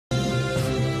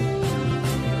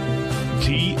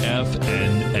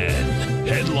TFNN.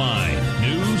 Headline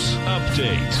News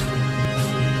Update.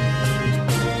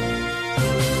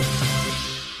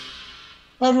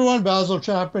 Hi everyone, Basil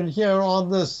Chapman here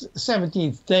on this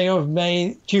 17th day of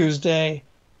May, Tuesday.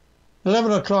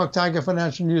 11 o'clock, Tiger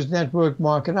Financial News Network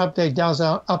market update. Dow's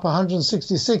up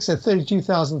 166 at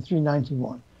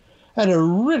 32,391. Had a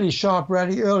really sharp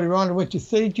rally earlier on. It went to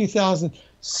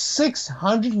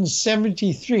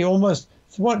 32,673, almost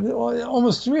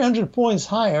 300 points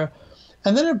higher.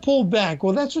 And then it pulled back.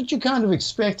 Well, that's what you kind of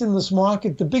expect in this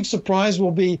market. The big surprise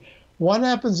will be what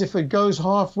happens if it goes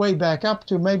halfway back up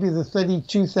to maybe the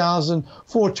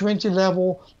 32,420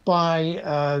 level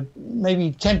by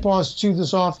maybe 10 past 2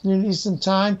 this afternoon Eastern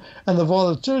Time, and the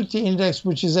volatility index,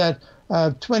 which is at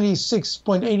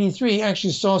 26.83,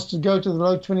 actually starts to go to the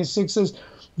low 26s.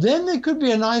 Then there could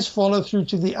be a nice follow through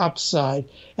to the upside.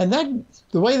 And that,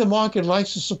 the way the market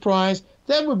likes to surprise,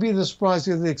 that would be the surprise,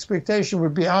 because the expectation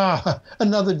would be,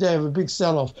 another day of a big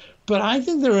sell-off. But I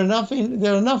think there are enough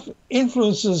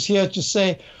influences here to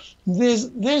say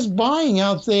there's buying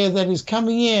out there that is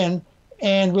coming in,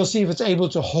 and we'll see if it's able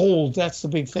to hold. That's the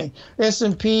big thing.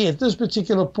 S&P at this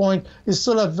particular point is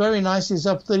still up very nicely. It's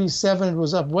up 37. It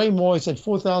was up way more. It's at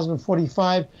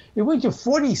 4,045. It went to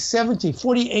 4070.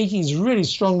 4080 is really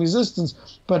strong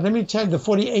resistance. But let me tell you, the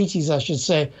 4080s, I should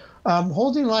say,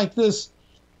 holding like this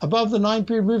above the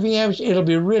 9-period moving average, it'll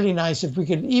be really nice if we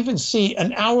could even see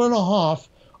an hour and a half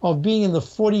of being in the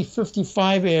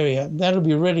 4055 area. That'll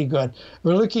be really good.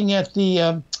 We're looking at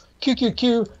the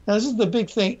QQQ. Now, this is the big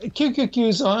thing.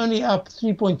 QQQs are only up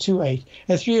 3.28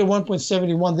 at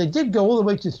 301.71. They did go all the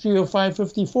way to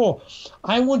 305.54.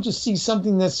 I want to see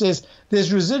something that says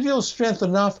there's residual strength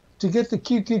enough to get the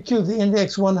QQQ, the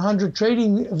Index 100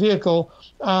 trading vehicle,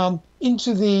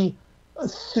 into the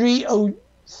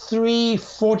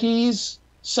 303.40s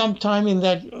sometime in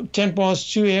that 10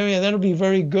 past 2 area. That'll be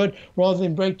very good, rather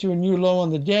than break to a new low on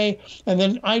the day. And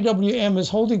then IWM is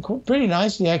holding pretty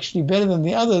nicely, actually better than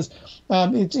the others.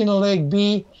 It's in a leg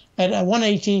B at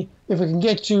 180. If it can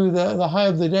get to the high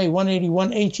of the day, 180,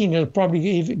 118, it'll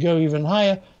probably go even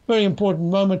higher. Very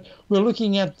important moment. We're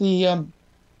looking at the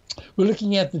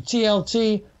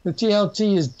TLT. The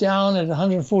TLT is down at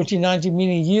 114.90,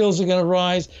 meaning yields are going to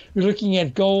rise. We're looking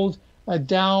at gold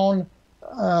down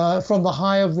from the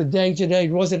high of the day today.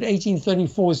 It was at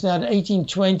 1834. It's now at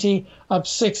 1820, up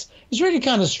 6. It's really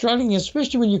kind of struggling,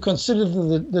 especially when you consider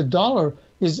the dollar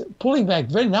is pulling back.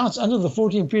 Now it's under the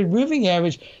 14-period moving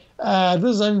average.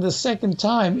 This is only the second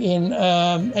time in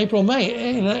April,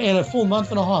 May, in a full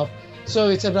month and a half. So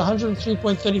it's at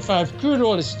 103.35. Crude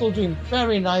oil is still doing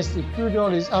very nicely. Crude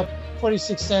oil is up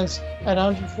 46 cents at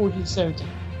 114.70.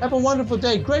 Have a wonderful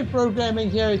day. Great programming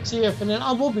here at TFNN.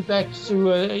 I will be back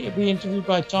to be interviewed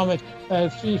by Tom at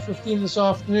 3:15 this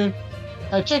afternoon.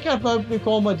 Check out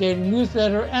my daily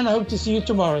newsletter, and I hope to see you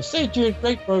tomorrow. Stay tuned.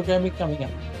 Great programming coming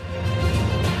up.